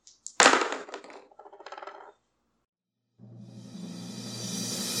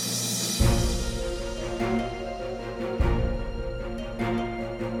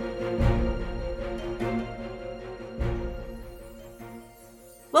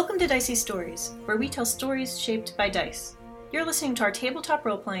Welcome to Dicey Stories, where we tell stories shaped by dice. You're listening to our tabletop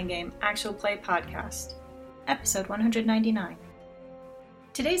role-playing game, Actual Play Podcast, episode 199.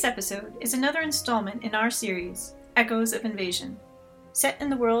 Today's episode is another installment in our series, Echoes of Invasion, set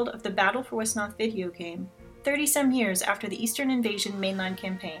in the world of the Battle for Westnoth video game, 30-some years after the Eastern Invasion mainline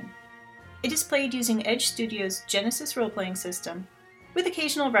campaign. It is played using Edge Studios' Genesis role-playing system, with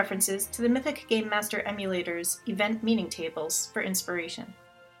occasional references to the Mythic Game Master emulator's event meaning tables for inspiration.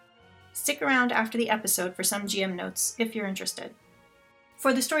 Stick around after the episode for some GM notes if you're interested.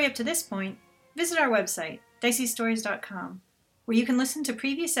 For the story up to this point, visit our website, diceystories.com, where you can listen to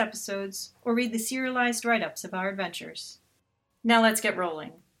previous episodes or read the serialized write-ups of our adventures. Now let's get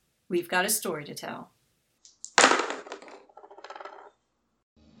rolling. We've got a story to tell.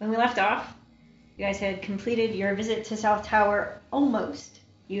 When we left off, you guys had completed your visit to South Tower almost.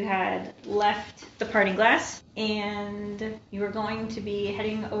 You had left the Parting Glass, and you were going to be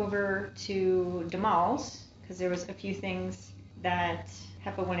heading over to Damal's, because there was a few things that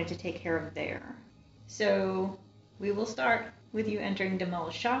Heppa wanted to take care of there. So we will start with you entering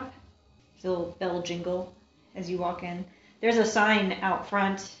Damal's shop. There's a little bell jingle as you walk in. There's a sign out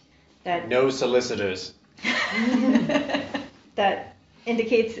front that... No solicitors. that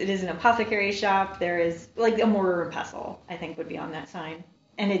indicates it is an apothecary shop. There is, like, a mortar and pestle, I think, would be on that sign.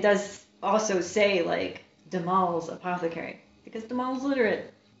 And it does also say, like, Damal's apothecary, because Damal's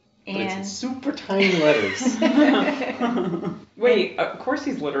literate. But it's in super tiny letters. Wait, of course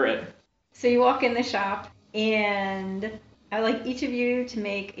he's literate. So you walk in the shop, and I'd like each of you to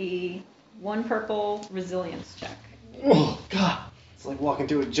make a 1 purple resilience check. Oh, God. It's like walking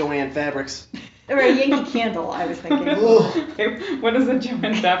through a Joanne Fabrics. Or a Yankee Candle, I was thinking. Okay, what does a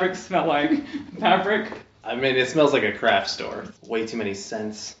Joanne Fabric smell like? Fabric? I mean, it smells like a craft store. Way too many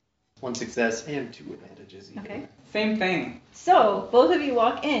scents. 1 success and 2 advantages. Even. Okay. Same thing. So, both of you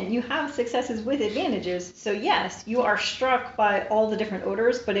walk in. You have successes with advantages. So, yes, you are struck by all the different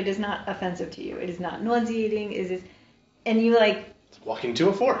odors, but it is not offensive to you. It is not nauseating. And you, like... It's walking to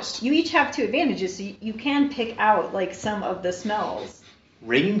a forest. You each have 2 advantages, so you can pick out, like, some of the smells.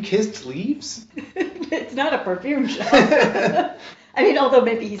 Rain-kissed leaves? It's not a perfume shop. I mean, although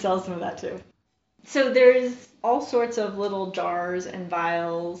maybe he sells some of that, too. So there's all sorts of little jars and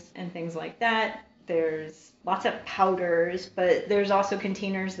vials and things like that. There's lots of powders, but there's also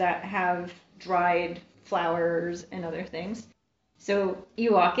containers that have dried flowers and other things. So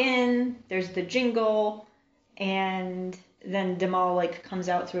you walk in, there's the jingle, and then Damal, like, comes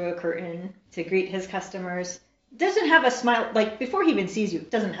out through a curtain to greet his customers. Doesn't have a smile, like, before he even sees you,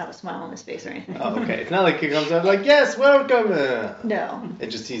 doesn't have a smile on his face or anything. Oh, okay. It's not like he comes out like, yes, welcome. No. It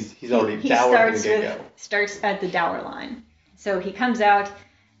just, he's already dowered from the get-go. Starts at the dower line. So he comes out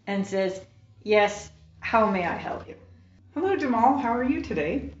and says, yes, how may I help you? Hello, Damal. How are you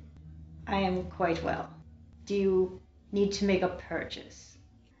today? I am quite well. Do you need to make a purchase?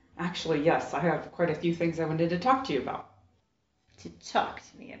 Actually, yes. I have quite a few things I wanted to talk to you about. To talk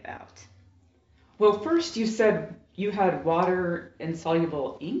to me about? Well, first you said you had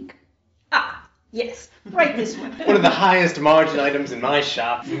water-insoluble ink? Ah, yes. Right this way. One of the highest margin items in my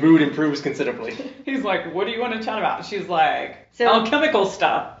shop. Mood improves considerably. He's like, what do you want to chat about? She's like, So- alchemical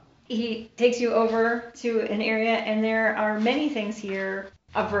stuff. He takes you over to an area, and there are many things here,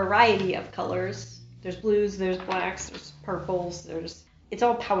 a variety of colors. There's blues, there's blacks, there's purples, it's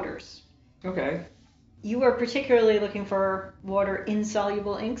all powders. Okay. You are particularly looking for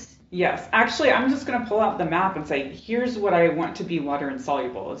water-insoluble inks? Yes. Actually, I'm just going to pull out the map and say, here's what I want to be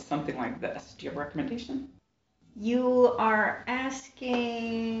water-insoluble. It's something like this. Do you have a recommendation? You are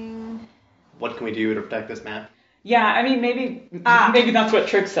asking... What can we do to protect this map? Yeah, I mean, maybe that's what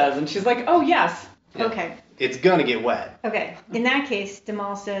Tric says. And she's like, oh, yes. Yeah. Okay. It's gonna get wet. Okay. In that case,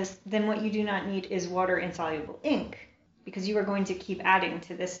 Damal says, then what you do not need is water-insoluble ink, because you are going to keep adding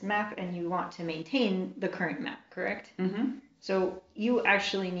to this map and you want to maintain the current map, correct? Mm-hmm. So you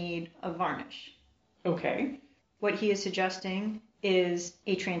actually need a varnish. Okay. What he is suggesting is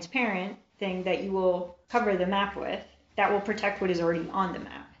a transparent thing that you will cover the map with that will protect what is already on the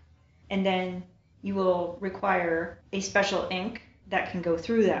map. And then you will require a special ink that can go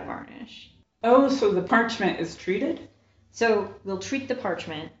through that varnish. Oh, so the parchment is treated? So we'll treat the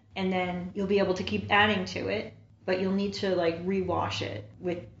parchment, and then you'll be able to keep adding to it, but you'll need to, like, rewash it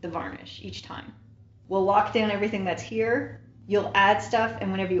with the varnish each time. We'll lock down everything that's here. You'll add stuff,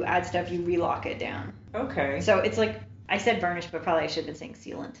 and whenever you add stuff, you relock it down. Okay. So it's like, I said varnish, but probably I should have been saying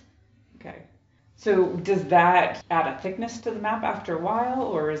sealant. Okay. So does that add a thickness to the map after a while,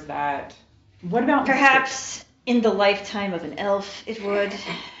 or is that... What about... Perhaps in the lifetime of an elf, it would.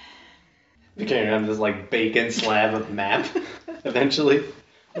 You can't have this, like, bacon slab of map, eventually.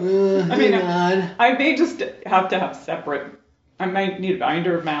 mean, God. I may just have to have separate. I might need a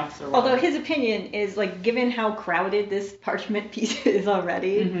binder of maps or whatever. Although his opinion is, like, given how crowded this parchment piece is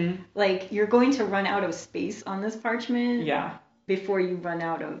already, like, you're going to run out of space on this parchment before you run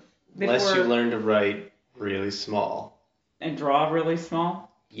out of... Unless you learn to write really small. And draw really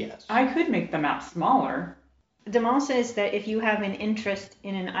small? Yes. I could make the map smaller. Damal says that if you have an interest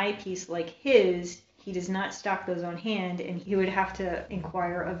in an eyepiece like his, he does not stock those on hand, and he would have to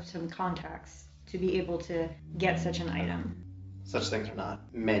inquire of some contacts to be able to get such an item. Such things are not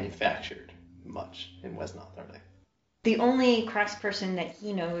manufactured much in Westnoth, are they? The only craftsperson that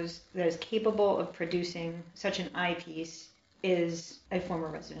he knows that is capable of producing such an eyepiece is a former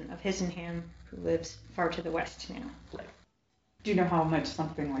resident of Hissenham who lives far to the west now. Right. Do you know how much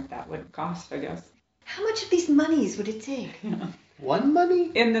something like that would cost, I guess? How much of these monies would it take? One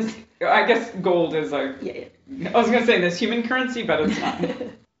money? In this, I guess gold is a... Yeah. I was going to say this human currency, but it's not.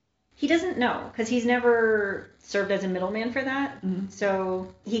 He doesn't know, because he's never served as a middleman for that.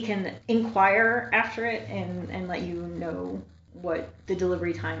 So he can inquire after it and let you know what the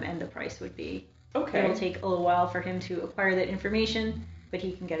delivery time and the price would be. Okay. It'll take a little while for him to acquire that information, but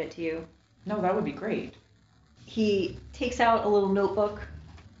he can get it to you. No, that would be great. He takes out a little notebook,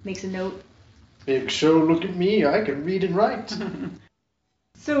 makes a note. Big show, look at me, I can read and write.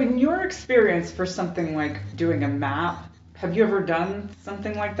 So in your experience for something like doing a map, have you ever done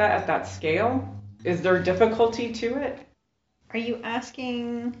something like that at that scale? Is there difficulty to it? Are you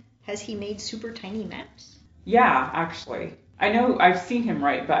asking, has he made super tiny maps? Yeah, actually. I know I've seen him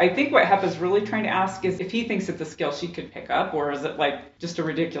write, but I think what Heppa's really trying to ask is if he thinks it's a skill she could pick up, or is it like just a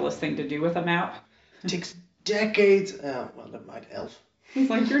ridiculous thing to do with a map? It takes decades. Well, never mind, elf. He's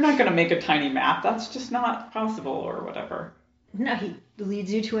like, you're not going to make a tiny map. That's just not possible, or whatever. No, he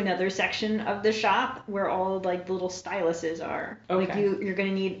leads you to another section of the shop where all like the little styluses are. Okay. Like you're going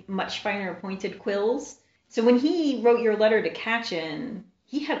to need much finer pointed quills. So when he wrote your letter to Katchin,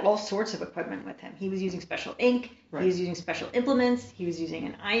 he had all sorts of equipment with him. He was using special ink. Right. He was using special implements. He was using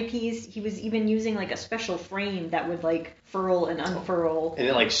an eyepiece. He was even using like a special frame that would like furl and unfurl. And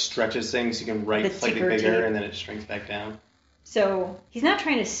it like stretches things. You can write slightly bigger and then it shrinks back down. So he's not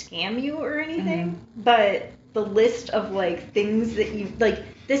trying to scam you or anything, but the list of like things that you like,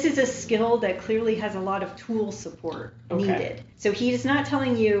 this is a skill that clearly has a lot of tool support needed. So he's not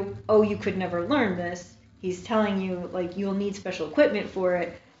telling you, oh, you could never learn this. He's telling you like you'll need special equipment for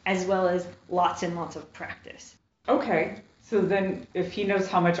it, as well as lots and lots of practice. Okay, so then if he knows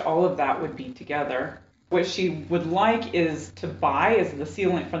how much all of that would be together, what she would like is to buy is the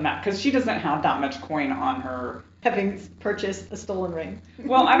sealant from that, because she doesn't have that much coin on her. Having purchased a stolen ring.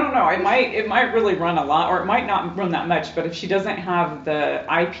 Well, I don't know. It might really run a lot, or it might not run that much. But if she doesn't have the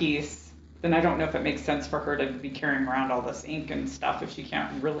eyepiece, then I don't know if it makes sense for her to be carrying around all this ink and stuff if she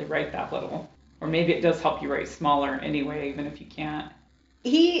can't really write that little. Or maybe it does help you write smaller anyway, even if you can't.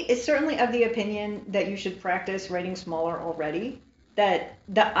 He is certainly of the opinion that you should practice writing smaller already. That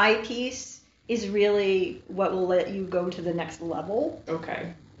the eyepiece is really what will let you go to the next level.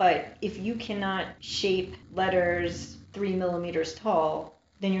 Okay. But if you cannot shape letters 3 millimeters tall,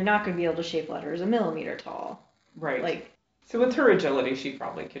 then you're not going to be able to shape letters 1 millimeter tall. Right. So with her agility, she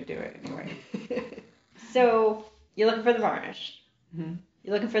probably could do it anyway. So you're looking for the varnish. Mm-hmm.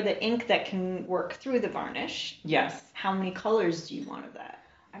 You're looking for the ink that can work through the varnish. Yes. How many colors do you want of that?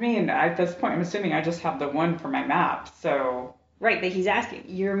 I mean, at this point, I'm assuming I just have the one for my map, so... Right, but he's asking.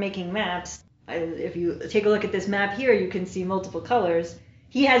 You're making maps. If you take a look at this map here, you can see multiple colors.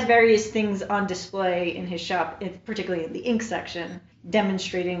 He has various things on display in his shop, particularly in the ink section,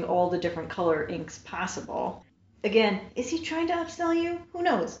 demonstrating all the different color inks possible. Again, is he trying to upsell you? Who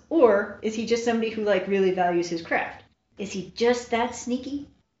knows? Or is he just somebody who like really values his craft? Is he just that sneaky?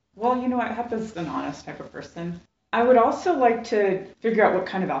 Well, you know what? Heppa's an honest type of person. I would also like to figure out what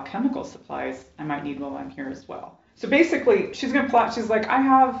kind of alchemical supplies I might need while I'm here as well. So basically, she's going to plot, she's like, I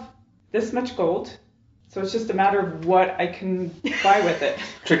have this much gold. So it's just a matter of what I can buy with it.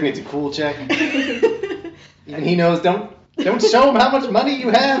 Tric needs a cool check. Even he knows, don't show him how much money you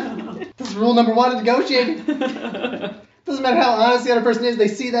have. This is rule number 1 of negotiating. Doesn't matter how honest the other person is, they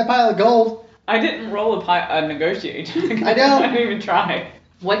see that pile of gold. I didn't roll a negotiate. I know. I didn't even try.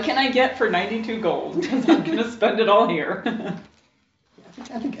 What can I get for 92 gold? Because I'm going to spend it all here.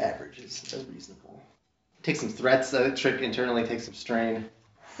 I think average is reasonable. Take some threats. Tric internally takes some strain.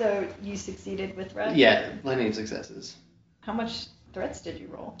 So you succeeded with threats? Yeah, plenty of successes. How much threats did you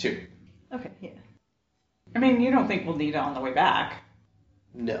roll? 2. Okay, yeah. I mean, you don't think we'll need it on the way back?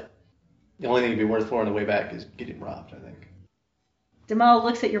 No. The only thing it'd be worth for on the way back is getting robbed, I think. Damal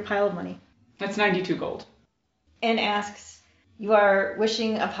looks at your pile of money. That's 92 gold. And asks, You are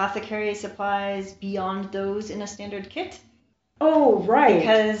wishing apothecary supplies beyond those in a standard kit? Oh, right.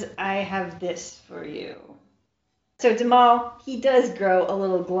 Because I have this for you. So Damal, he does grow a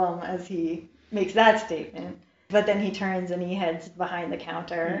little glum as he makes that statement, but then he turns and he heads behind the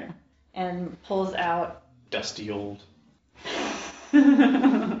counter and pulls out... Dusty old.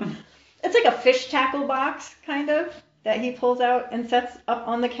 It's like a fish tackle box, kind of, that he pulls out and sets up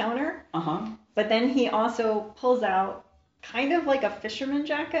on the counter. Uh-huh. But then he also pulls out kind of like a fisherman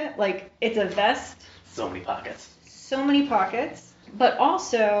jacket. Like, it's a vest. So many pockets. So many pockets. But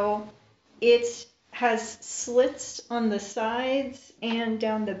also, it has slits on the sides and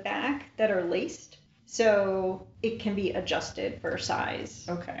down the back that are laced. So it can be adjusted for size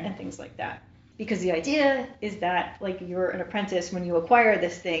and things like that. Because the idea is that, like, you're an apprentice when you acquire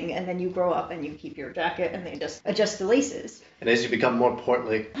this thing, and then you grow up and you keep your jacket, and they just adjust the laces. And as you become more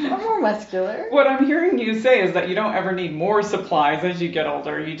portly... Or more muscular. What I'm hearing you say is that you don't ever need more supplies as you get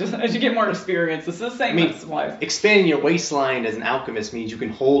older. You just, as you get more experience, it's the same with supplies. Expanding your waistline as an alchemist means you can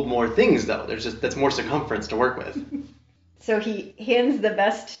hold more things, though. That's more circumference to work with. So he hands the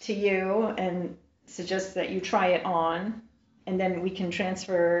vest to you and suggests that you try it on, and then we can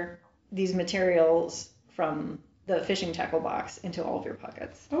transfer these materials from the fishing tackle box into all of your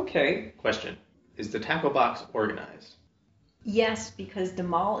pockets. Okay. Question. Is the tackle box organized? Yes, because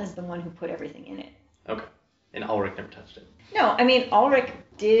Damal is the one who put everything in it. Okay. And Ulrich never touched it. No, I mean, Ulrich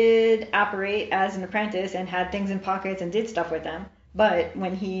did operate as an apprentice and had things in pockets and did stuff with them, but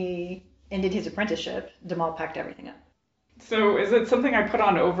when he ended his apprenticeship, Damal packed everything up. So is it something I put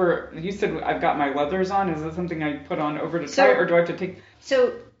on over, you said I've got my leathers on, is it something I put on over to try, or do I have to take...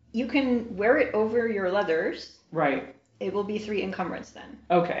 So you can wear it over your leathers. Right. It will be 3 encumbrance then.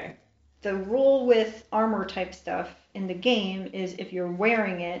 Okay. The rule with armor type stuff in the game is if you're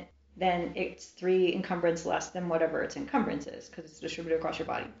wearing it, then it's 3 encumbrance less than whatever its encumbrance is, because it's distributed across your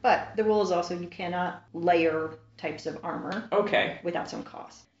body. But the rule is also you cannot layer types of armor without some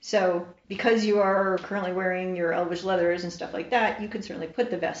cost. So because you are currently wearing your elvish leathers and stuff like that, you can certainly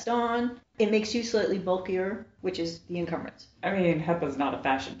put the vest on. It makes you slightly bulkier, which is the encumbrance. I mean, Heppa's not a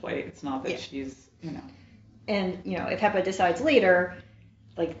fashion plate. It's not that she's, And, if Heppa decides later,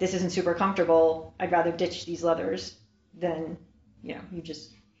 like, this isn't super comfortable, I'd rather ditch these leathers, then, you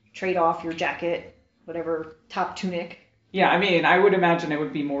just trade off your jacket, whatever, top tunic. Yeah, I mean, I would imagine it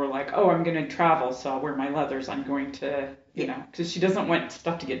would be more like, oh, I'm going to travel, so I'll wear my leathers. I'm going to, because she doesn't want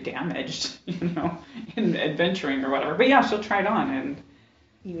stuff to get damaged, in adventuring or whatever. But yeah, she'll try it on. And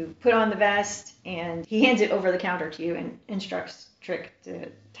you put on the vest, and he hands it over the counter to you and instructs Tric to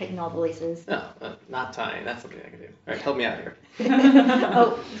tighten all the laces. No, not tying. That's something I can do. All right, help me out here.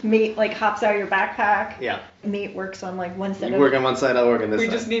 Mate, hops out of your backpack. Yeah. Mate works on, one side. You work on one side, I'll work on this side.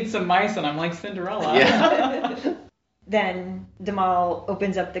 We just need some mice, and I'm like Cinderella. Yeah. Then Damal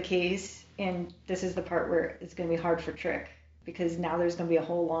opens up the case, and this is the part where it's going to be hard for Tric, because now there's going to be a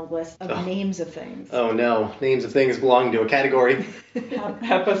whole long list of names of things. Oh no, names of things belong to a category.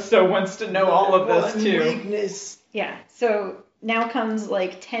 Heppa so wants to know all of this too. Weakness. Yeah, so now comes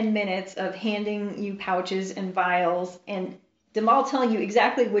 10 minutes of handing you pouches and vials, and Damal telling you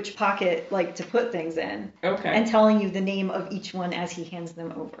exactly which pocket to put things in. Okay. And telling you the name of each one as he hands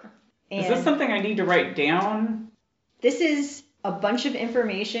them over. And is this something I need to write down? This is a bunch of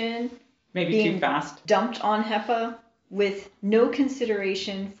information maybe too fast dumped on Heppa with no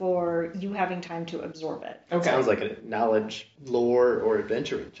consideration for you having time to absorb it. Okay. Sounds like a knowledge, lore, or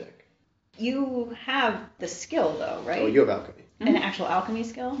adventuring check. You have the skill, though, right? Oh, you have alchemy. An actual alchemy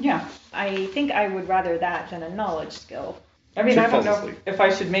skill? Yeah. I think I would rather that than a knowledge skill. I mean, I don't know if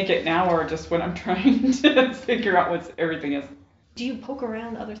I should make it now or just when I'm trying to figure out what everything is. Do you poke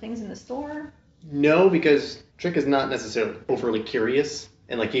around other things in the store? No, because Tric is not necessarily overly curious.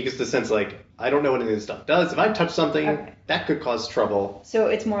 And he gets the sense I don't know what any of this stuff does. If I touch something, that could cause trouble. So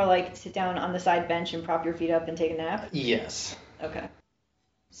it's more sit down on the side bench and prop your feet up and take a nap? Yes. Okay.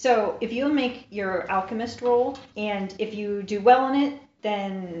 So if you make your alchemist roll, and if you do well on it,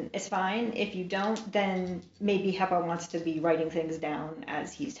 then it's fine. If you don't, then maybe Heppa wants to be writing things down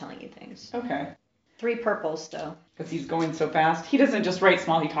as he's telling you things. Okay. 3 purples, though. Because he's going so fast. He doesn't just write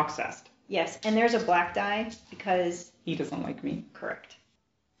small, he talks fast. Yes, and there's a black die because... he doesn't like me. Correct.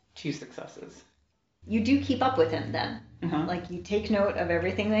 2 successes. You do keep up with him then. Uh-huh. You take note of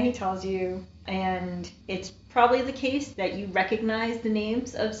everything that he tells you, and it's probably the case that you recognize the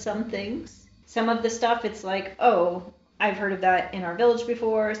names of some things. Some of the stuff, it's oh, I've heard of that in our village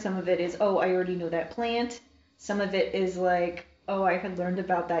before. Some of it is, oh, I already know that plant. Some of it is oh, I had learned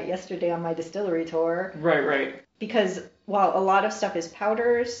about that yesterday on my distillery tour. Right. Because while a lot of stuff is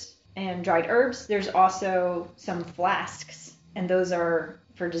powders and dried herbs, there's also some flasks and those are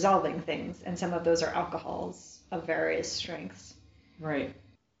for dissolving things, and some of those are alcohols of various strengths. Right.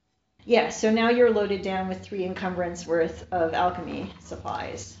 Yeah, so now you're loaded down with 3 encumbrance worth of alchemy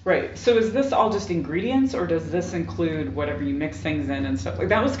supplies. Right. So is this all just ingredients, or does this include whatever you mix things in and stuff? Like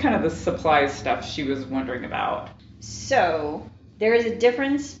that was kind of the supplies stuff she was wondering about. So there is a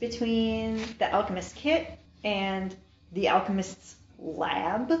difference between the alchemist kit and the alchemist's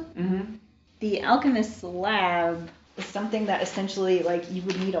lab. Mm-hmm. The alchemist's lab is something that essentially, like, you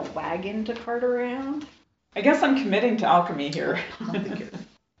would need a wagon to cart around. I guess I'm committing to alchemy here.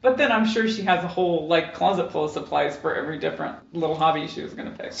 But then I'm sure she has a whole, like, closet full of supplies for every different little hobby she was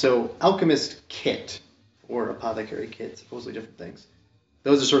going to pick. So, alchemist kit, or apothecary kit, supposedly different things.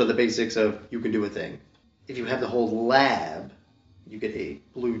 Those are sort of the basics of you can do a thing. If you have the whole lab, you get a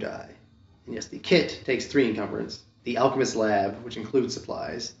blue die. And yes, the kit takes 3 encumbrance. The alchemist lab, which includes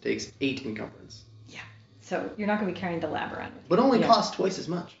supplies, takes 8 encumbrance. Yeah. So you're not going to be carrying the lab around with you. But only costs twice as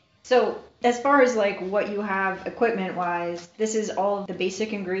much. So as far as like what you have equipment-wise, this is all of the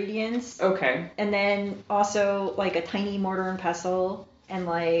basic ingredients. Okay. And then also like a tiny mortar and pestle and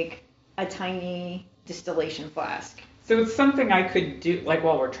like a tiny distillation flask. So it's something I could do, like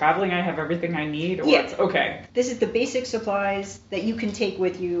while we're traveling, I have everything I need? Or Yeah. It's, okay. This is the basic supplies that you can take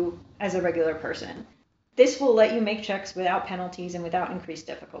with you as a regular person. This will let you make checks without penalties and without increased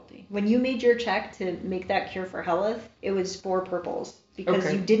difficulty. When you made your check to make that cure for Helith, it was 4 purples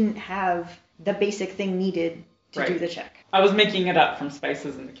because you didn't have the basic thing needed to do the check. I was making it up from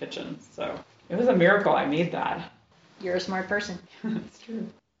spices in the kitchen, so it was a miracle I made that. You're a smart person. It's true.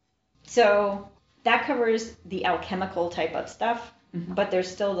 So that covers the alchemical type of stuff, but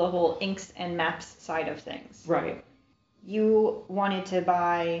there's still the whole inks and maps side of things. Right. You wanted to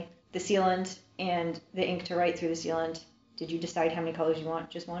buy the sealant and the ink to write through the sealant. Did you decide how many colors you want?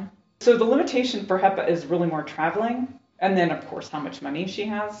 Just one? So the limitation for Heppa is really more traveling, and then of course how much money she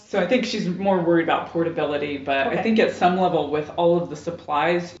has. So I think she's more worried about portability, but I think at some level with all of the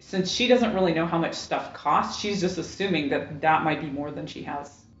supplies, since she doesn't really know how much stuff costs, she's just assuming that that might be more than she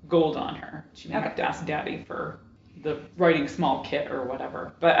has gold on her. She may have to ask Daddy for the writing small kit or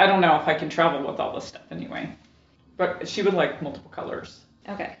whatever. But I don't know if I can travel with all this stuff anyway. But she would like multiple colors.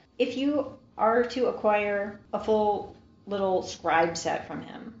 Okay. If you are to acquire a full little scribe set from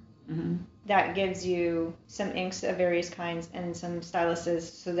him, that gives you some inks of various kinds and some styluses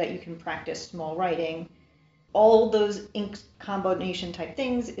so that you can practice small writing. All those ink combination type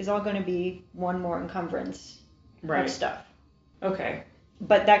things is all going to be 1 more encumbrance of stuff. Okay.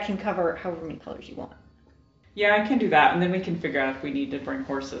 But that can cover however many colors you want. Yeah, I can do that, and then we can figure out if we need to bring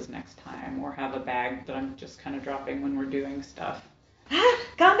horses next time or have a bag that I'm just kind of dropping when we're doing stuff.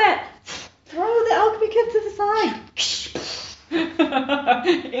 Combat! Throw the alchemy kit to the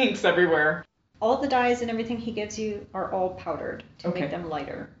side! Inks everywhere. All the dyes and everything he gives you are all powdered to make them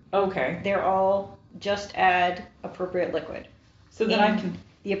lighter. Okay. They're all just add appropriate liquid. So then I can...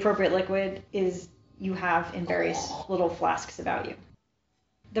 The appropriate liquid is you have in various little flasks about you.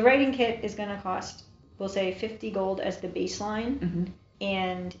 The writing kit is going to cost, we'll say 50 gold as the baseline,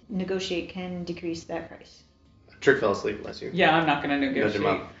 and negotiate can decrease that price. Tric fell asleep unless you... Yeah, I'm not going to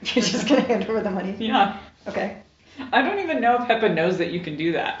negotiate. You're just going to hand over the money? Yeah. Okay. I don't even know if Heppa knows that you can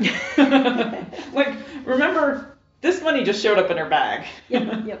do that. Like, remember, this money just showed up in her bag.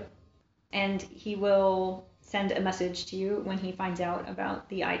 Yep. And he will send a message to you when he finds out about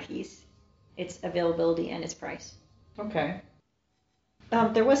the eyepiece, its availability, and its price. Okay.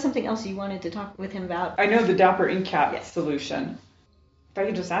 There was something else you wanted to talk with him about. I know the Dapper ink cap solution. If I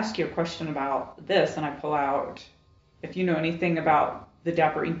could just ask you a question about this, and I pull out, if you know anything about the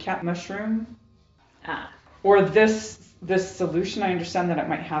Dapper ink cap mushroom, or this solution, I understand that it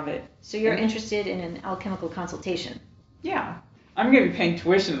might have it. So you're interested in an alchemical consultation? Yeah. I'm going to be paying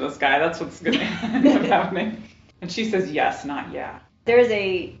tuition to this guy. That's what's going to end up happening. And she says yes, not yeah. There is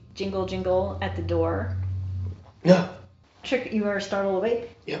a jingle at the door. Yeah. Tric, you are startled awake.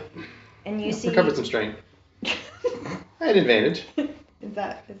 Yep. And you see... Recovered some strength. I had advantage.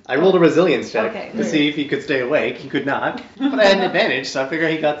 I rolled a resilience check to see if he could stay awake. He could not. But I had an advantage, so I figure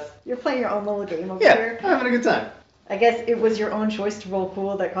he got... You're playing your own little game over here. Yeah, I'm having a good time. I guess it was your own choice to roll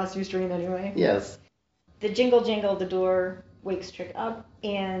cool that cost you strain anyway. Yes. The jingle at the door wakes Tric up,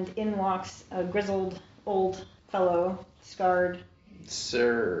 and in walks a grizzled old fellow, scarred.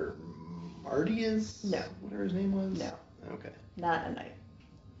 Sir Martius? No. Whatever his name was? No. Okay. Not a knight.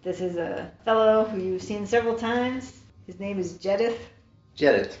 This is a fellow who you've seen several times. His name is Jedith.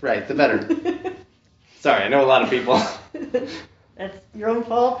 Jedith, right, the veteran. Sorry, I know a lot of people. That's your own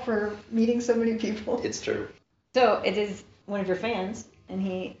fault for meeting so many people. It's true. So it is one of your fans, and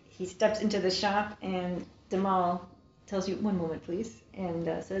he steps into the shop, and Damal tells you, "1 moment, please," and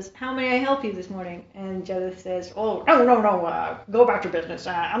says, "How may I help you this morning?" And Jedith says, "Oh, no, go about your business.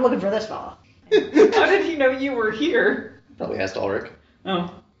 I'm looking for this fella." How did he know you were here? Probably asked Ulrich.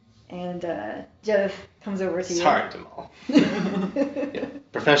 Oh. And Jedith comes over to you. Sorry, Damal. Yeah,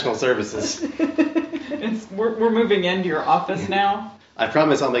 professional services. We're moving into your office now. I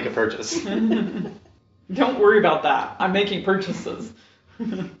promise I'll make a purchase. Don't worry about that. I'm making purchases.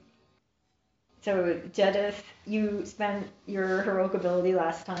 So, Jedith, you spent your heroic ability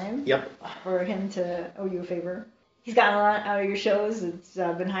last time. Yep. For him to owe you a favor. He's gotten a lot out of your shows. It's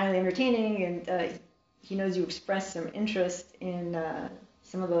been highly entertaining, and he knows you expressed some interest in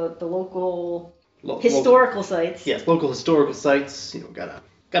some of the local historical sites. Yes, local historical sites. You know,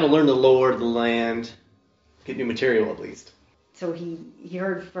 gotta learn the lore of the land. Get new material at least. So he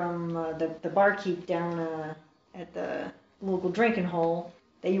heard from the barkeep down at the local drinking hole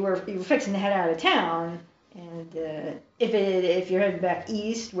that you were fixing to head out of town, and if you're headed back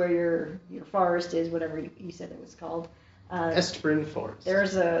east where your forest is, whatever you said it was called. Estbrin Forest.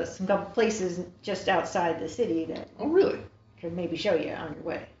 There's some couple places just outside the city that. Oh, really? Could maybe show you on your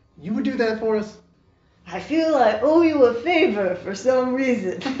way. You would do that for us? I feel I owe you a favor for some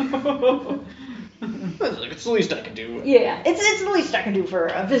reason. It's the least I can do. Yeah, it's the least I can do for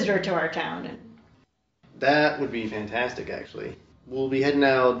a visitor to our town. That would be fantastic, actually. We'll be heading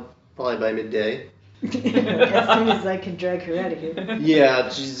out probably by midday. As soon as I can drag her out of here. Yeah,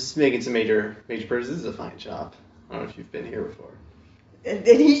 she's making some major purchases. This is a fine shop. I don't know if you've been here before. And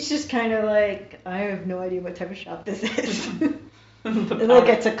he's just kind of like, I have no idea what type of shop this is. Like,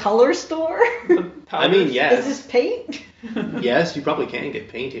 it's a color store? I mean, yes. Is this paint? Yes, you probably can get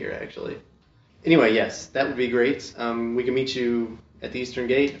paint here, actually. Anyway, yes, that would be great. We can meet you at the Eastern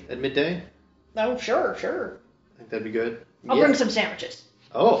Gate at midday. Oh, sure. I think that'd be good. I'll bring some sandwiches.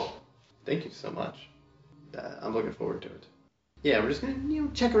 Oh, thank you so much. I'm looking forward to it. Yeah, we're just gonna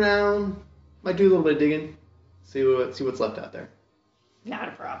check around. Might do a little bit of digging. See what's left out there. Not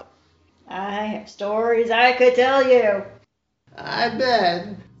a problem. I have stories I could tell you. I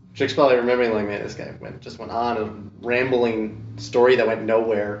bet. Tric's probably remembering, like, man, this guy went on a rambling story that went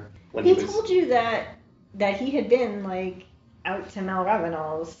nowhere. When he told you that he had been, like, out to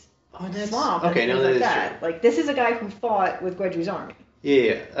Malravenal's swamp. Okay, no, that is that. true. Like, this is a guy who fought with Gwedru's army.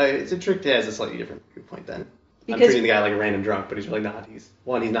 Yeah. It's a Tric that has a slightly different viewpoint then. Because I'm treating the guy like a random drunk, but he's really not. He's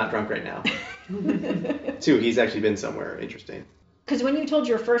not drunk right now. 2, he's actually been somewhere interesting. Because when you told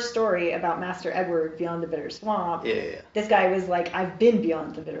your first story about Master Edward beyond the Bitter Swamp, yeah. This guy was like, I've been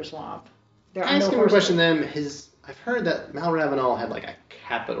beyond the Bitter Swamp. There are no horses. Question them. I've heard that Malravenal had like a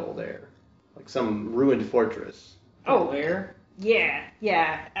capital there, like some ruined fortress. Oh, where? Yeah.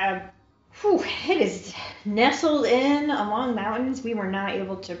 It is nestled in among mountains. We were not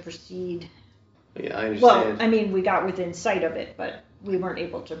able to proceed. Yeah, I understand. Well, I mean, we got within sight of it, but we weren't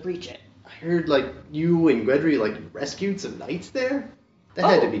able to breach it. I heard, like, you and Gwedry, like, rescued some knights there? That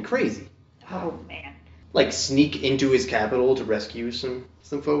had to be crazy. Oh, man. Like, sneak into his capital to rescue some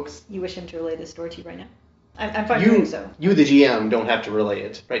folks? You wish him to relay this story to you right now? I'm fine doing so. You, the GM, don't have to relay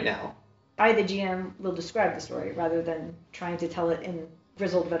it right now. I, the GM, will describe the story rather than trying to tell it in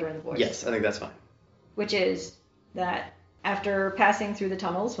grizzled veteran voice. Yes, I think that's fine. Which is that after passing through the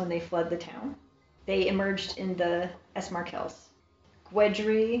tunnels when they fled the town, they emerged in the Esmarkels.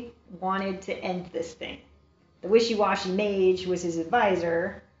 Gwedry wanted to end this thing. The wishy-washy mage, who was his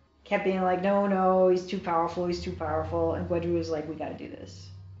advisor, kept being like, no, he's too powerful. And Gwedry was like, we gotta do this.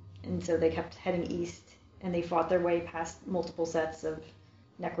 And so they kept heading east, and they fought their way past multiple sets of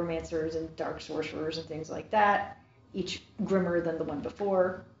necromancers and dark sorcerers and things like that, each grimmer than the one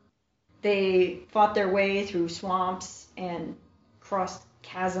before. They fought their way through swamps and crossed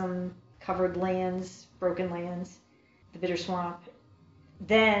chasm-covered lands, broken lands, the Bitter Swamp.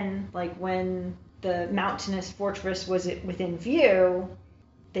 Then, like, when the mountainous fortress was within view,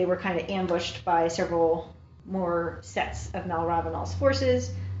 they were kind of ambushed by several more sets of Malravenal's forces.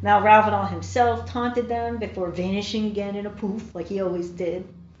 Malravenal himself taunted them before vanishing again in a poof, like he always did,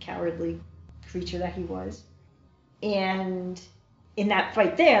 cowardly creature that he was. And in that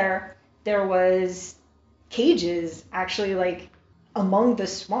fight there was cages actually, like, among the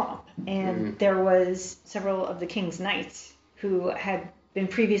swamp, and there was several of the king's knights who had been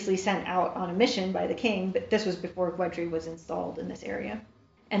previously sent out on a mission by the king, but this was before Gwedry was installed in this area,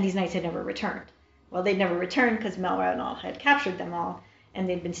 and these knights had never returned. Well, they'd never returned because Malravenal had captured them all, and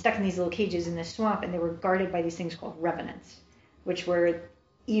they'd been stuck in these little cages in this swamp, and they were guarded by these things called revenants, which were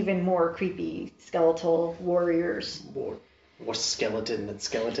even more creepy skeletal warriors. More skeleton than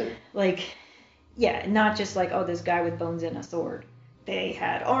skeleton. Like, yeah, not just like, oh, this guy with bones and a sword. They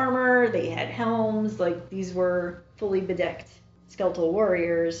had armor, they had helms, like these were fully bedecked skeletal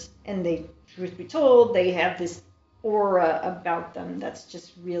warriors, and they, truth be told, they have this aura about them that's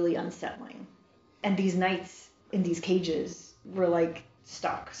just really unsettling. And these knights in these cages were like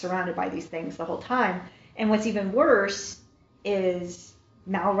stuck, surrounded by these things the whole time. And what's even worse is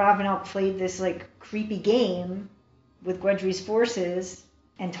Mal Ravenel played this like creepy game with Gwedri's forces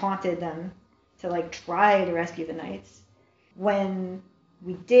and taunted them to like try to rescue the knights. When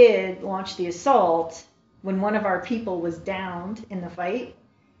we did launch the assault, when one of our people was downed in the fight,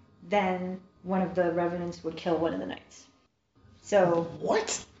 then one of the revenants would kill one of the knights. So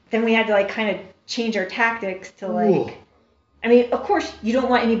What? then we had to like kind of change our tactics to like, Ooh. I mean, of course you don't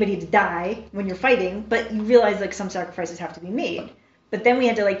want anybody to die when you're fighting, but you realize like some sacrifices have to be made. But then we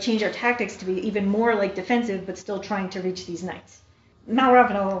had to like change our tactics to be even more like defensive, but still trying to reach these knights. Mal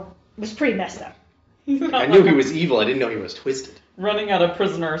Ravenel was pretty messed up. I knew he was evil. I didn't know he was twisted. Running out of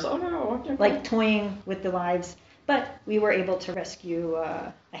prisoners. Oh no. Like toying with the lives. But we were able to rescue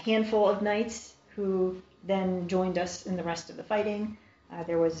a handful of knights who then joined us in the rest of the fighting.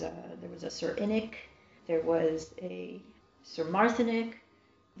 There was a Sir Inic, there was a Sir Marthinic,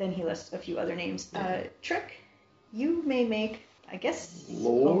 then he lists a few other names. Tric, you may make, I guess, a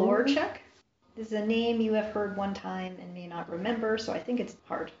lore check. This is a name you have heard one time and may not remember, so I think it's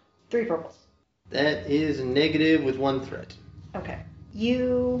hard. 3 purples. That is negative with 1 threat. Okay.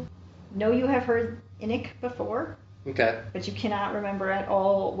 You know you have heard Inic before, Okay. but you cannot remember at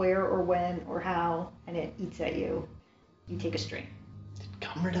all where or when or how, and it eats at you. You take a strain. Did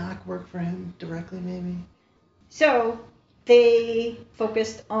Cumberdock work for him directly, maybe? So they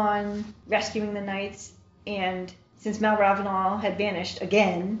focused on rescuing the knights, and since Mal Ravenel had vanished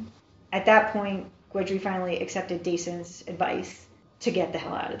again, at that point, Gwedri finally accepted Dacin's advice to get the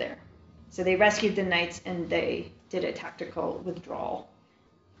hell out of there. So they rescued the knights, and they did a tactical withdrawal.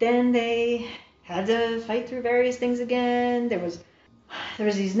 Then they had to fight through various things again. There was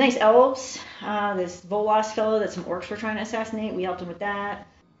these nice elves, this Volas fellow that some orcs were trying to assassinate. We helped him with that.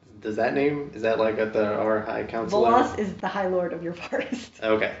 Does that name, is that like at our High Council? Volas is the High Lord of your forest,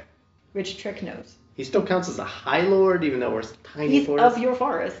 Okay. which Tric knows. He still counts as a High Lord, even though we're tiny He's forest? of your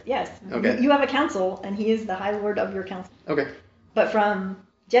forest, yes. Okay. You have a council, and he is the High Lord of your council. Okay. But from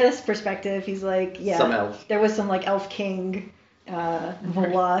Jedith's perspective, he's like, yeah, Some elf. there was some like elf king,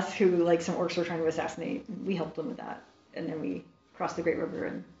 Volas, who like some orcs were trying to assassinate. We helped them with that, and then we crossed the Great River,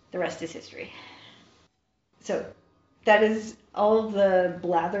 and the rest is history. So that is all of the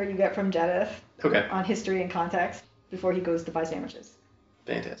blather you get from Jedith Okay. on history and context before he goes to buy sandwiches.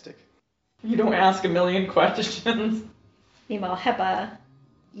 Fantastic. You don't ask a million questions. Meanwhile, Heppa,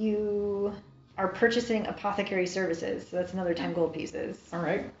 you are purchasing apothecary services, so that's another 10 gold pieces All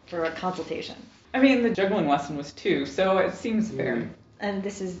right. for a consultation. I mean, the juggling lesson was 2, so it seems fair. And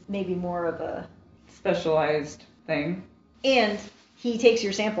this is maybe more of a... Specialized thing. And he takes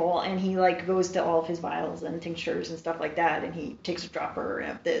your sample, and he like goes to all of his vials and tinctures and stuff like that, and he takes a dropper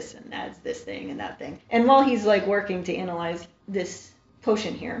of this and adds this thing and that thing. And while he's like working to analyze this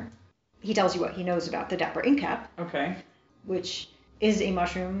potion here, he tells you what he knows about the Dapper Inkcap, Okay. which is a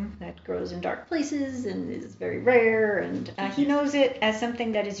mushroom that grows in dark places and is very rare, and he knows it as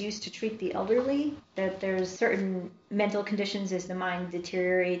something that is used to treat the elderly, that there's certain mental conditions as the mind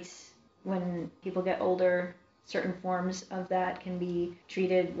deteriorates when people get older. Certain forms of that can be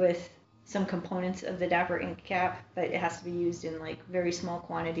treated with some components of the Dapper Inkcap, but it has to be used in like very small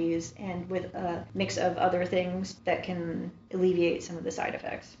quantities and with a mix of other things that can alleviate some of the side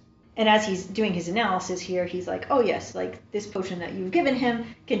effects. And as he's doing his analysis here, he's like, oh yes, like this potion that you've given him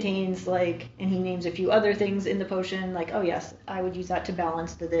contains like, and he names a few other things in the potion, like, oh yes, I would use that to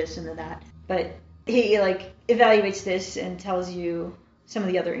balance the this and the that. But he like evaluates this and tells you some of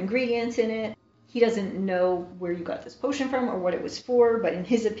the other ingredients in it. He doesn't know where you got this potion from or what it was for, but in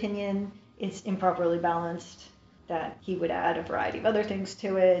his opinion, it's improperly balanced, that he would add a variety of other things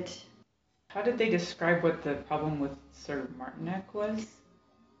to it. How did they describe what the problem with Sir Martinek was?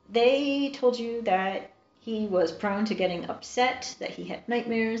 They told you that he was prone to getting upset, that he had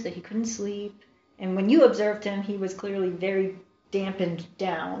nightmares, that he couldn't sleep. And when you observed him, he was clearly very dampened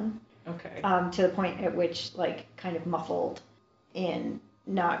down. Okay. To the point at which, like, kind of muffled and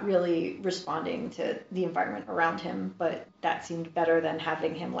not really responding to the environment around him. But that seemed better than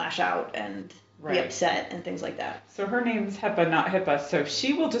having him lash out and be upset and things like that. So her name's Heppa, not Hippa, so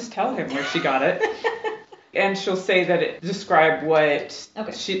she will just tell him where she got it. And she'll say that it described what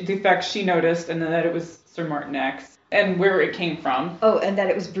the effects she noticed, and then that it was Sir Martinek's, and where it came from. Oh, and that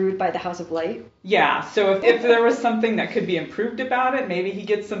it was brewed by the House of Light? Yeah, so if there was something that could be improved about it, maybe he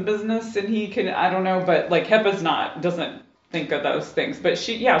gets some business and he can, I don't know, but like Heppa's doesn't think of those things. But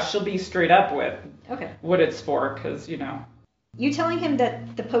she'll be straight up with Okay. what it's for, because, you know. You telling him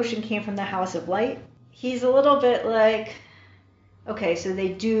that the potion came from the House of Light, he's a little bit like, okay, so they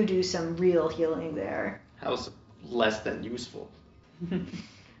do some real healing there. How's less than useful?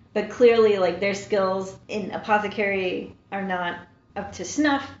 But clearly, like, their skills in apothecary are not up to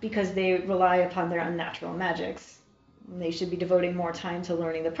snuff because they rely upon their unnatural magics. They should be devoting more time to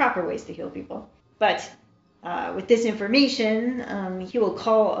learning the proper ways to heal people. But with this information, he will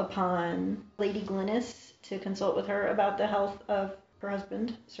call upon Lady Glynis to consult with her about the health of her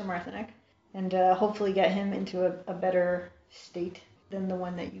husband, Sir Marthanek, and hopefully get him into a better state than the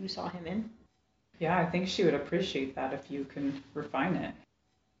one that you saw him in. Yeah, I think she would appreciate that if you can refine it.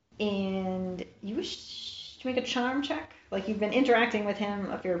 And you wish to make a charm check? Like, you've been interacting with him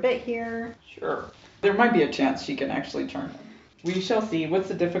a fair bit here. Sure. There might be a chance she can actually charm him. We shall see. What's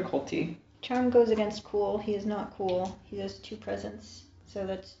the difficulty? Charm goes against cool. He is not cool. He has 2 presents. So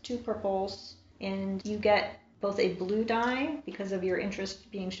that's 2 purples. And you get both a blue die because of your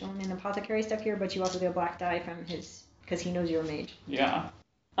interest being shown in apothecary stuff here, but you also get a black die from his, because he knows you're a mage. Yeah.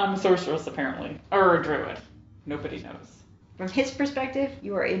 I'm a sorceress, apparently. Or a druid. Nobody knows. From his perspective,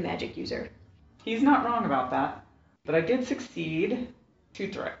 you are a magic user. He's not wrong about that. But I did succeed.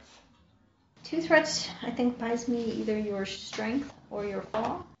 2 threats. 2 threats, I think, buys me either your strength or your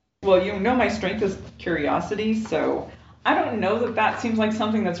flaw. Well, you know my strength is curiosity, so I don't know that seems like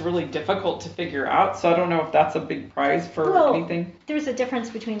something that's really difficult to figure out, so I don't know if that's a big prize for anything. There's a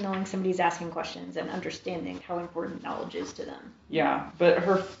difference between knowing somebody's asking questions and understanding how important knowledge is to them. Yeah, but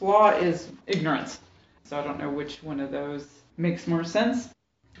her flaw is ignorance, so I don't know which one of those makes more sense.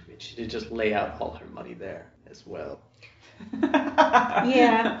 I mean, she did just lay out all her money there as well.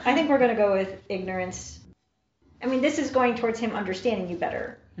 Yeah, I think we're going to go with ignorance. I mean, this is going towards him understanding you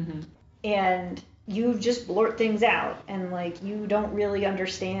better. Mm-hmm. And you just blurt things out, and, like, you don't really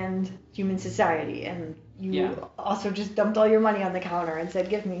understand human society, and you also just dumped all your money on the counter and said,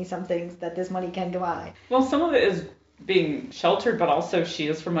 give me some things that this money can buy. Well, some of it is being sheltered, but also she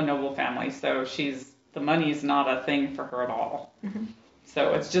is from a noble family, so the money's not a thing for her at all. Mm-hmm.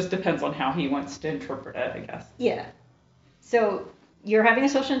 So it just depends on how he wants to interpret it, I guess. Yeah. So you're having a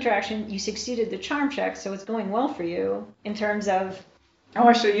social interaction. You succeeded the charm check, so it's going well for you in terms of... Oh,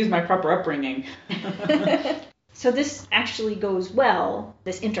 I should use my proper upbringing. So this actually goes well,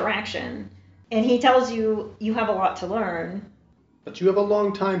 this interaction. And he tells you you have a lot to learn. But you have a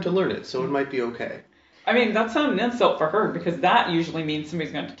long time to learn it, so it might be okay. I mean, that's not an insult for her, because that usually means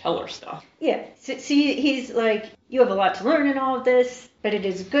somebody's going to tell her stuff. Yeah. So he's like, you have a lot to learn in all of this, but it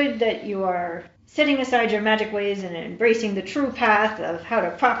is good that you are setting aside your magic ways and embracing the true path of how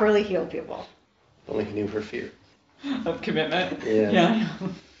to properly heal people. Only he knew her fear. Of commitment. Yeah.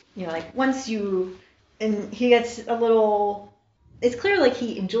 You know, like, once you... And he gets a little... It's clear, like,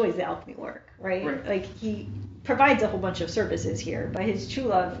 he enjoys the alchemy work, right? Like, he provides a whole bunch of services here, but his true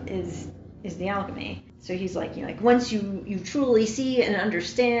love is the alchemy. So he's like, you know, like, once you truly see and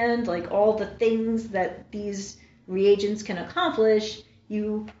understand, like, all the things that these reagents can accomplish,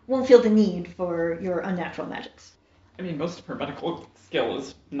 you won't feel the need for your unnatural magics. I mean, most of her medical skill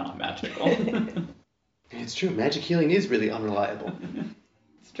is not magical. It's true, magic healing is really unreliable.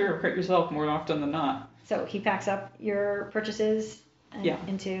 It's true, hurt yourself more often than not. So he packs up your purchases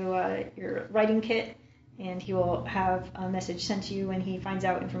into your writing kit, and he will have a message sent to you when he finds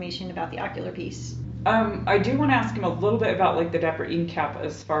out information about the ocular piece. I do want to ask him a little bit about, like, the Dapper ink cap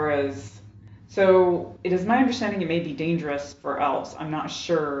as far as... So, it is my understanding it may be dangerous for elves. I'm not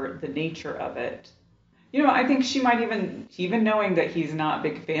sure the nature of it. You know, I think she might even knowing that he's not a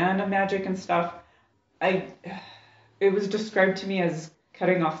big fan of magic and stuff, it was described to me as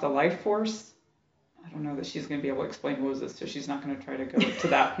cutting off the life force. I don't know that she's going to be able to explain what it is, so she's not going to try to go to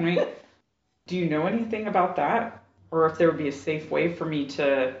that point. Do you know anything about that? Or if there would be a safe way for me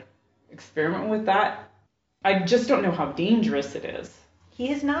to experiment with that? I just don't know how dangerous it is. He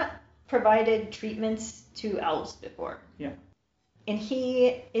has not provided treatments to elves before. Yeah. And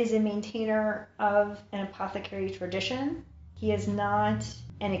he is a maintainer of an apothecary tradition. He is not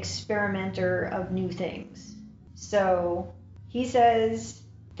an experimenter of new things. So he says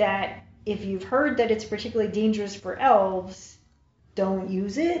that if you've heard that it's particularly dangerous for elves, don't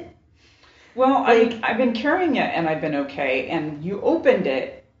use it. Well, I've been carrying it and I've been okay, and you opened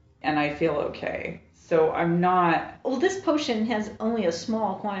it and I feel okay. So I'm not... Well, this potion has only a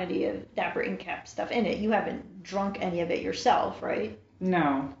small quantity of Dapper ink cap stuff in it. You haven't drunk any of it yourself, right?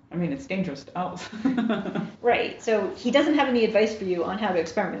 No. I mean, it's dangerous to elves. Right. So he doesn't have any advice for you on how to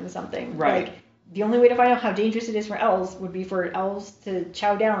experiment with something. Right. Like, The only way to find out how dangerous it is for elves would be for elves to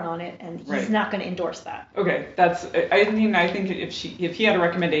chow down on it, and he's Right. not going to endorse that. Okay, I think if he had a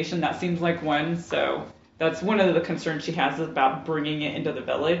recommendation, that seems like one. So that's one of the concerns she has about bringing it into the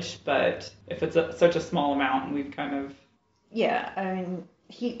village. But if it's such a small amount, and we've kind of Yeah, I mean,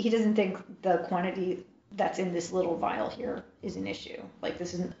 he doesn't think the quantity that's in this little vial here is an issue. Like,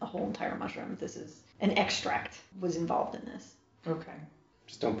 this isn't a whole entire mushroom. This is an extract was involved in this. okay.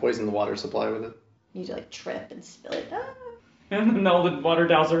 Just don't poison the water supply with it. You need to, like, trip and spill it. Ah. And then all the water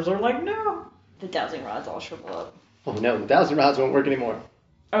dowsers are like, no. The dowsing rods all shrivel up. Oh no, the dowsing rods won't work anymore.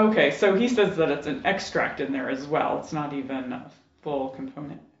 Okay, so he says that it's an extract in there as well. It's not even a full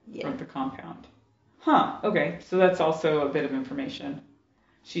component of the compound. Huh, okay, so that's also a bit of information.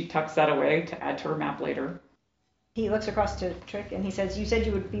 She tucks that away to add to her map later. He looks across to Trick and he says, you said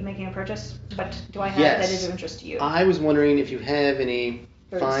you would be making a purchase, but do I have Yes. that is of interest to you? I was wondering if you have any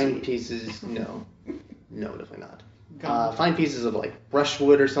fine Birdseed. pieces. No, definitely not. Gum. Fine pieces of like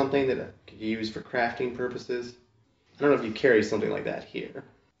brushwood or something that I could use for crafting purposes. I don't know if you carry something like that here.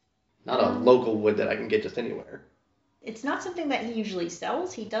 Not a local wood that I can get just anywhere. It's not something that he usually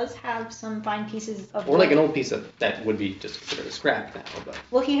sells. He does have some fine pieces of Or like wood. an old piece of that would be just considered a scrap now. But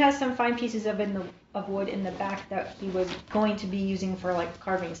Well, he has some fine pieces of wood in the back that he was going to be using for like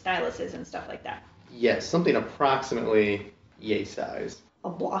carving styluses and stuff like that. yes, something approximately yay size. A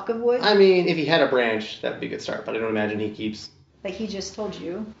block of wood. I mean, if he had a branch, that would be a good start. But I don't imagine he keeps. But he just told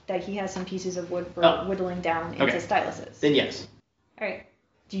you that he has some pieces of wood for Oh. whittling down into Okay. styluses. Then yes. All right.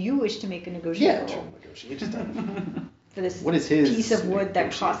 Do you wish to make a Yeah, negotiable sure. Negotiate. Just for this What is his piece of wood that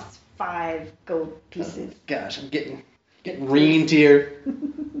negotiate? costs 5 gold pieces? Gosh, I'm getting reamed here.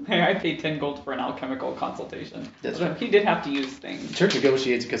 Hey, I paid 10 gold for an alchemical consultation. That's So right. he did have to use things. Church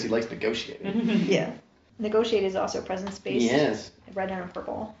negotiates because he likes negotiating. Yeah. Negotiate is also presence based. Yes. Red and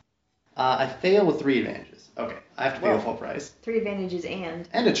purple. I fail with 3 advantages. Okay, I have to pay Whoa. the full price. 3 advantages and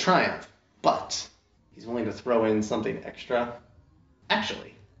And a triumph, but he's willing to throw in something extra.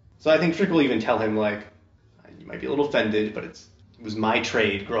 Actually. So I think Trick will even tell him, like, you might be a little offended, but it was my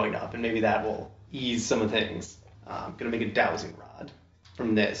trade growing up, and maybe that will ease some of things. I'm going to make a dowsing rod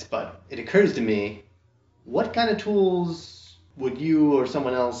from this, but it occurs to me, what kind of tools would you or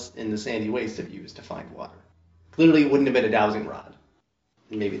someone else in the Sandy Waste have used to find water? Clearly, it wouldn't have been a dowsing rod.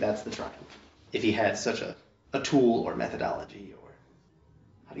 And maybe that's the triumph. If he had such a tool or methodology, or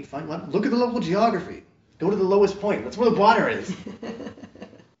how do you find water? Look at the local geography. Go to the lowest point. That's where the water is.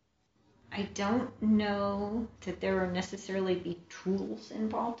 I don't know that there would necessarily be tools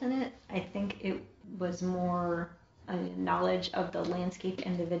involved in it. I think it was more a knowledge of the landscape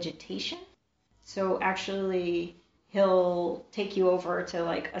and the vegetation. So actually, he'll take you over to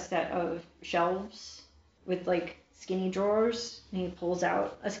like a set of shelves with like skinny drawers, and he pulls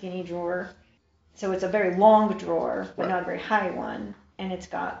out a skinny drawer. So it's a very long drawer, but Right. not a very high one, and it's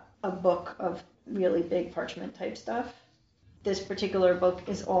got a book of really big parchment type stuff. This particular book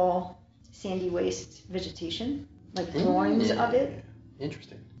is all sandy waste vegetation, like drawings of it.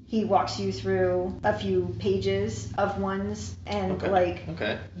 Interesting. He walks you through a few pages of ones, and like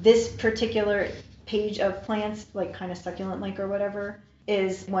Okay. this particular page of plants, like kind of succulent like or whatever,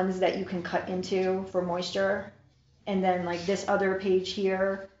 is ones that you can cut into for moisture. And then like this other page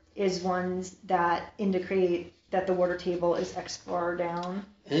here is ones that indicate that the water table is X far down.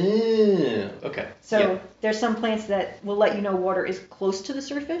 Okay. So Yeah. there's some plants that will let you know water is close to the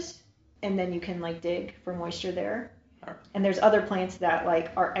surface, and then you can like dig for moisture there. Alright. And there's other plants that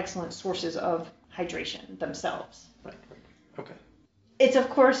like are excellent sources of hydration themselves. Right. Okay. It's of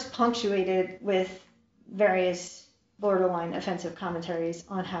course punctuated with various borderline offensive commentaries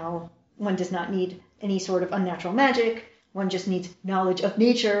on how one does not need any sort of unnatural magic, one just needs knowledge of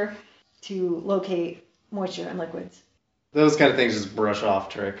nature to locate moisture and liquids. Those kind of things just brush off,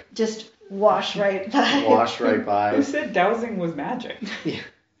 Trick. Just wash right by. Wash right by. Who said dowsing was magic? Yeah.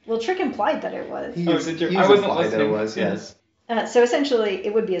 Well, Trick implied that it was. He Oh, used- did you? he I used wasn't implied that it listening. was, yes. So essentially,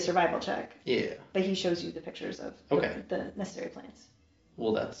 it would be a survival check, Yeah. but he shows you the pictures of Okay. the necessary plants.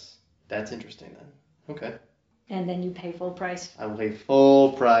 Well, that's interesting then. Okay. And then you pay full price I will pay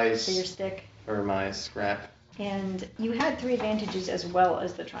full price for your stick. for my scrap. And you had 3 advantages as well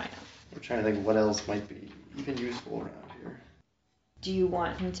as the triumph. I'm trying to think what else might be even useful around here. Do you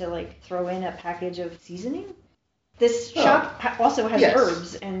want him to like throw in a package of seasoning? This Oh. shop also has Yes.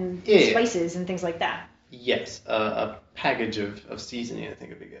 herbs and Yeah. spices and things like that. Yes, a package of seasoning I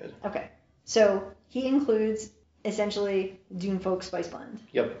think would be good. Okay. So he includes essentially Dune Folk Spice Blend.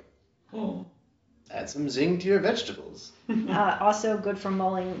 Yep. Oh. Add some zing to your vegetables. Also good for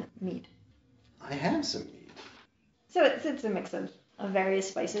mulling meat. I have some meat. So it's a mix of of various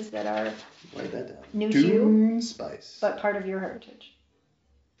spices that are Write that down. new to you, Dune spice. but part of your heritage.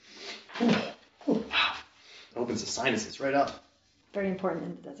 Ooh, wow. Opens the sinuses right up. Very important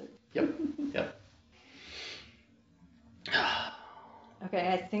in the desert. Yep.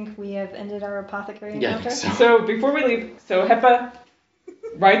 Okay, I think we have ended our apothecary Yeah, I encounter. think So before we leave, so Heppa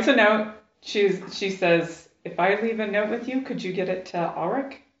writes a note. She says, if I leave a note with you, could you get it to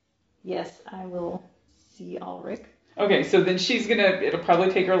Ulrich? Yes, I will see Ulrich. Okay, so then it'll probably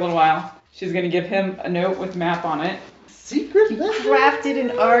take her a little while. She's gonna give him a note with map on it. Secret Crafted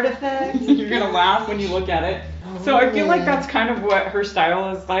an artifact. You're gonna laugh when you look at it. So I feel like that's kind of what her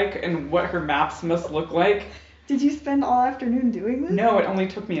style is like and what her maps must look like. Did you spend all afternoon doing this? No, it only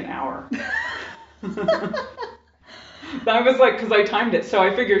took me an hour. I was like, because I timed it, so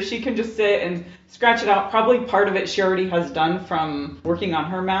I figure she can just sit and scratch it out. Probably part of it she already has done from working on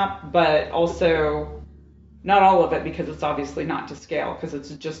her map, but also not all of it because it's obviously not to scale, because it's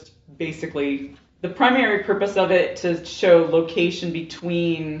just basically the primary purpose of it to show location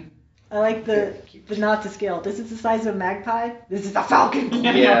between. I like the not to scale. This is the size of a magpie. This is a falcon.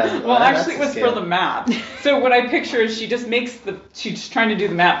 Yeah. Well, actually, it that's was the for scale. the map. So what I picture is she just she's trying to do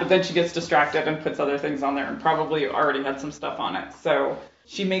the map, but then she gets distracted and puts other things on there, and probably already had some stuff on it. So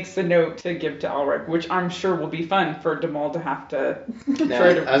she makes the note to give to Ulrich, which I'm sure will be fun for Damal to have to Now,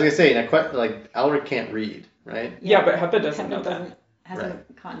 try to. I was gonna say, Ulrich can't read, right? Yeah, but Heppa doesn't know that.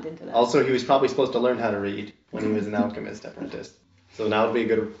 Hasn't cottoned into that. Also, he was probably supposed to learn how to read when he was an alchemist apprentice. So now would be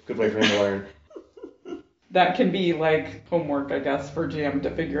a good way for him to learn. That can be like homework, I guess, for GM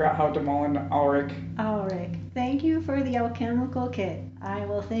to figure out how Damal and Ulrich. Ulrich, thank you for the alchemical kit. I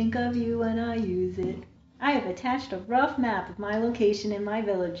will think of you when I use it. I have attached a rough map of my location in my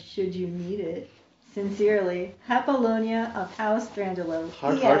village should you need it. Sincerely, Hepalonia of House Thrandulo.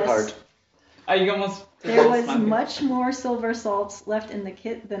 Heart. You almost. There was much more silver salts left in the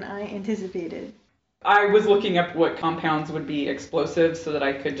kit than I anticipated. I was looking up what compounds would be explosive so that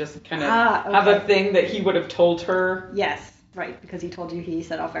I could just kind of okay. have a thing that he would have told her. Yes, right, because he told you he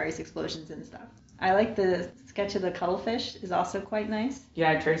set off various explosions and stuff. I like the sketch of the cuttlefish is also quite nice.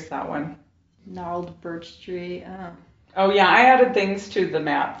 Yeah, I traced that one. Gnarled birch tree. Oh yeah, I added things to the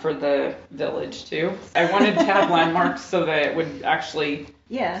map for the village too. I wanted to have landmarks so that it would actually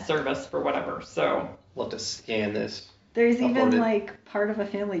serve us for whatever. So We'll have to scan this. There's Upload even it. like part of a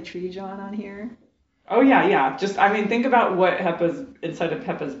family tree drawn on here. oh yeah. Just think about what Heppa's inside of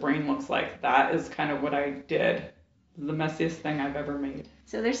Heppa's brain looks like. That is kind of what I did. The messiest thing I've ever made.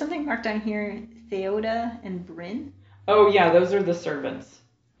 So there's something marked down here, Theoda and Bryn. Oh yeah, those are the servants.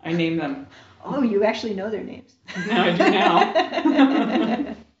 I named them. Oh, you actually know their names. Now I do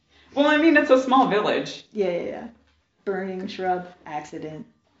now. Well, it's a small village. Yeah. Burning shrub, accident.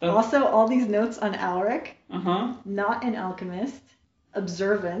 Oh. Also, all these notes on Ulrich. Uh-huh. Not an alchemist.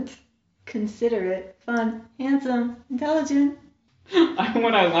 Observant. Considerate. Fun. Handsome. Intelligent.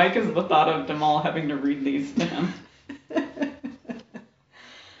 What I like is the thought of Damal having to read these to him.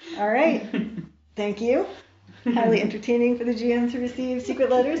 All right. Thank you. Highly entertaining for the GM to receive secret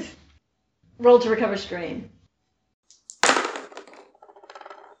letters. Roll to recover strain.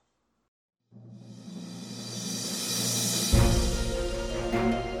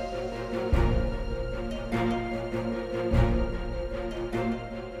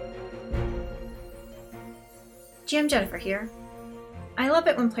 GM Jennifer here. I love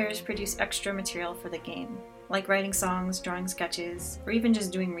it when players produce extra material for the game, like writing songs, drawing sketches, or even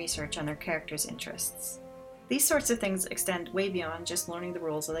just doing research on their characters' interests. These sorts of things extend way beyond just learning the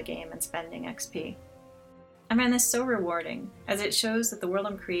rules of the game and spending XP. I find this so rewarding, as it shows that the world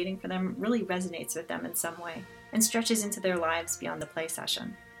I'm creating for them really resonates with them in some way, and stretches into their lives beyond the play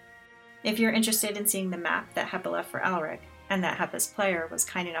session. If you're interested in seeing the map that Heppa left for Ulrich, and that Heppa's player was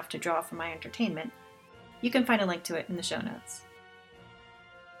kind enough to draw for my entertainment, you can find a link to it in the show notes.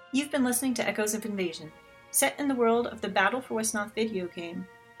 You've been listening to Echoes of Invasion, set in the world of the Battle for Westnoth video game,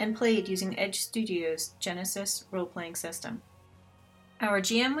 and played using Edge Studios' Genesis role-playing system. Our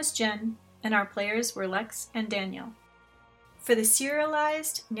GM was Jen, and our players were Lex and Daniel. For the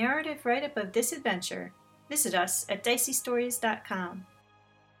serialized narrative write-up of this adventure, visit us at diceystories.com.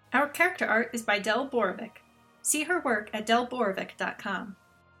 Our character art is by Del Borovic. See her work at delborovic.com.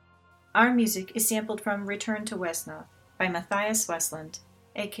 Our music is sampled from Return to Westnoth by Matthias Westland,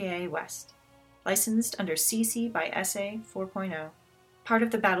 aka West, licensed under CC by SA 4.0, part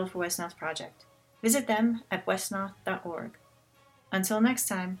of the Battle for Westnoth project. Visit them at westnoth.org. Until next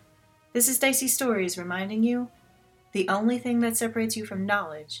time, this is Dicey Stories reminding you, the only thing that separates you from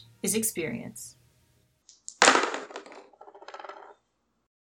knowledge is experience.